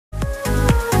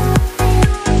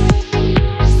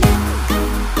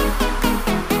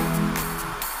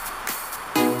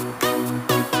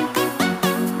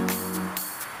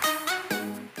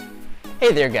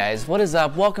Hey there guys, what is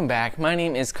up? Welcome back. My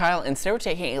name is Kyle and today we're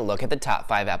taking a look at the top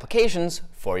 5 applications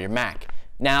for your Mac.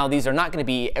 Now these are not going to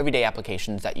be everyday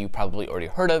applications that you probably already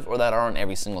heard of or that are on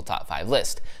every single top 5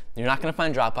 list. You're not going to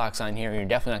find Dropbox on here, you're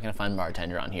definitely not going to find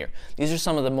Bartender on here. These are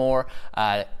some of the more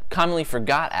commonly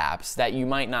forgot apps that you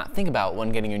might not think about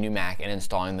when getting your new Mac and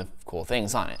installing the cool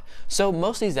things on it. So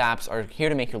most of these apps are here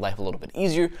to make your life a little bit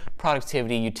easier,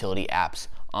 productivity, utility apps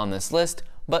on this list.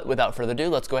 But without further ado,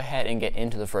 let's go ahead and get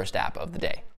into the first app of the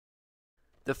day.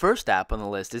 The first app on the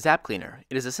list is App Cleaner.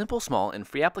 It is a simple, small, and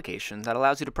free application that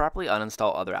allows you to properly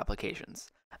uninstall other applications.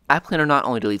 App Cleaner not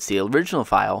only deletes the original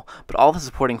file, but all the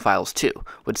supporting files too,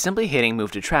 which simply hitting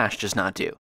Move to Trash does not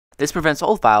do. This prevents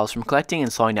old files from collecting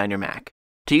and slowing down your Mac.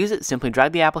 To use it, simply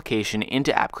drag the application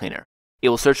into App Cleaner. It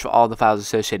will search for all the files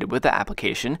associated with the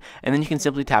application, and then you can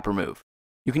simply tap Remove.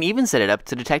 You can even set it up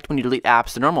to detect when you delete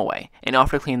apps the normal way, and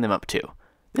offer to clean them up too.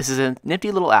 This is a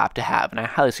nifty little app to have, and I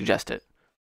highly suggest it.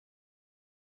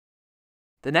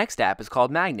 The next app is called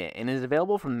Magnet and is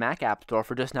available from the Mac App Store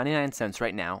for just 99 cents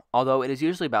right now, although it is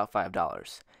usually about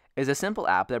 $5. It is a simple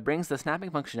app that brings the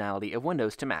snapping functionality of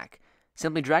Windows to Mac.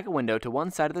 Simply drag a window to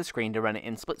one side of the screen to run it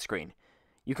in split screen.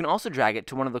 You can also drag it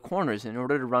to one of the corners in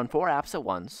order to run 4 apps at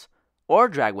once, or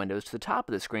drag windows to the top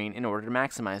of the screen in order to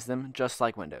maximize them, just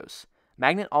like Windows.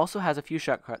 Magnet also has a few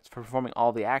shortcuts for performing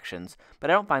all the actions,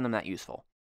 but I don't find them that useful.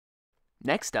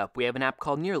 Next up, we have an app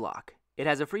called NearLock. It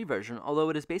has a free version,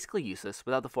 although it is basically useless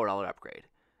without the $4 upgrade.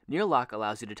 NearLock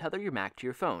allows you to tether your Mac to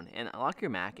your phone and unlock your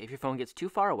Mac if your phone gets too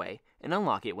far away and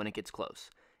unlock it when it gets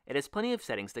close. It has plenty of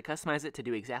settings to customize it to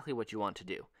do exactly what you want to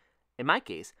do. In my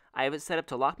case, I have it set up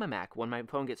to lock my Mac when my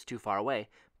phone gets too far away,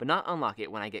 but not unlock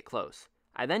it when I get close.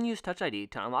 I then use Touch ID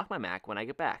to unlock my Mac when I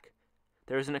get back.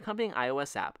 There is an accompanying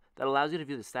iOS app that allows you to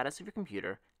view the status of your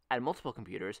computer, add multiple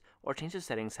computers, or change the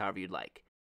settings however you'd like.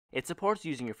 It supports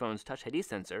using your phone's Touch ID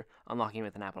sensor, unlocking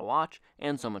with an Apple Watch,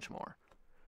 and so much more.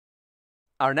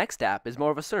 Our next app is more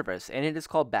of a service, and it is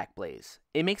called Backblaze.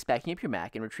 It makes backing up your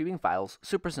Mac and retrieving files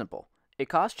super simple. It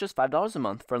costs just $5 a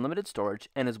month for unlimited storage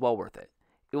and is well worth it.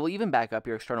 It will even back up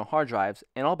your external hard drives,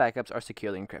 and all backups are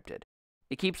securely encrypted.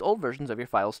 It keeps old versions of your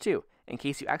files too, in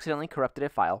case you accidentally corrupted a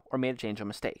file or made a change on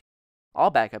mistake.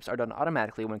 All backups are done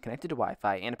automatically when connected to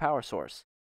Wi-Fi and a power source.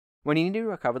 When you need to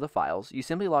recover the files, you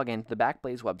simply log into the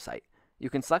Backblaze website.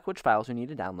 You can select which files you need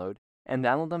to download, and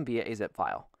download them via a zip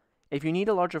file. If you need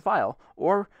a larger file,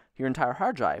 or your entire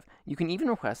hard drive, you can even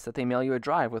request that they mail you a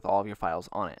drive with all of your files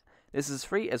on it. This is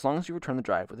free as long as you return the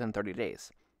drive within 30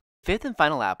 days. Fifth and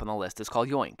final app on the list is called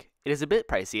Yoink. It is a bit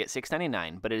pricey at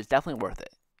 $6.99, but it is definitely worth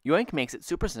it. Yoink makes it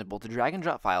super simple to drag and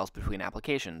drop files between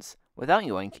applications. Without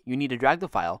Yoink, you need to drag the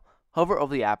file, hover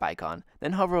over the app icon,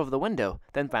 then hover over the window,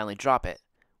 then finally drop it.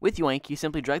 With Yoink, you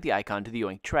simply drag the icon to the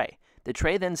Yoink tray. The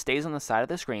tray then stays on the side of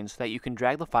the screen so that you can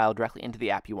drag the file directly into the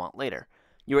app you want later.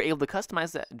 You are able to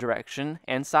customize the direction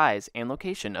and size and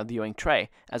location of the Yoink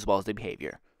tray, as well as the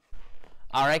behavior.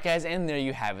 Alright guys, and there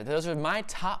you have it. Those are my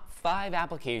top 5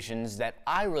 applications that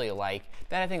I really like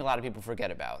that I think a lot of people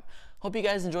forget about. Hope you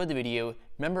guys enjoyed the video.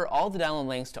 Remember, all the download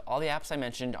links to all the apps I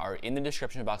mentioned are in the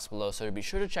description box below, so be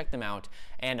sure to check them out.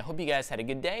 And I hope you guys had a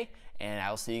good day, and I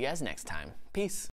will see you guys next time. Peace.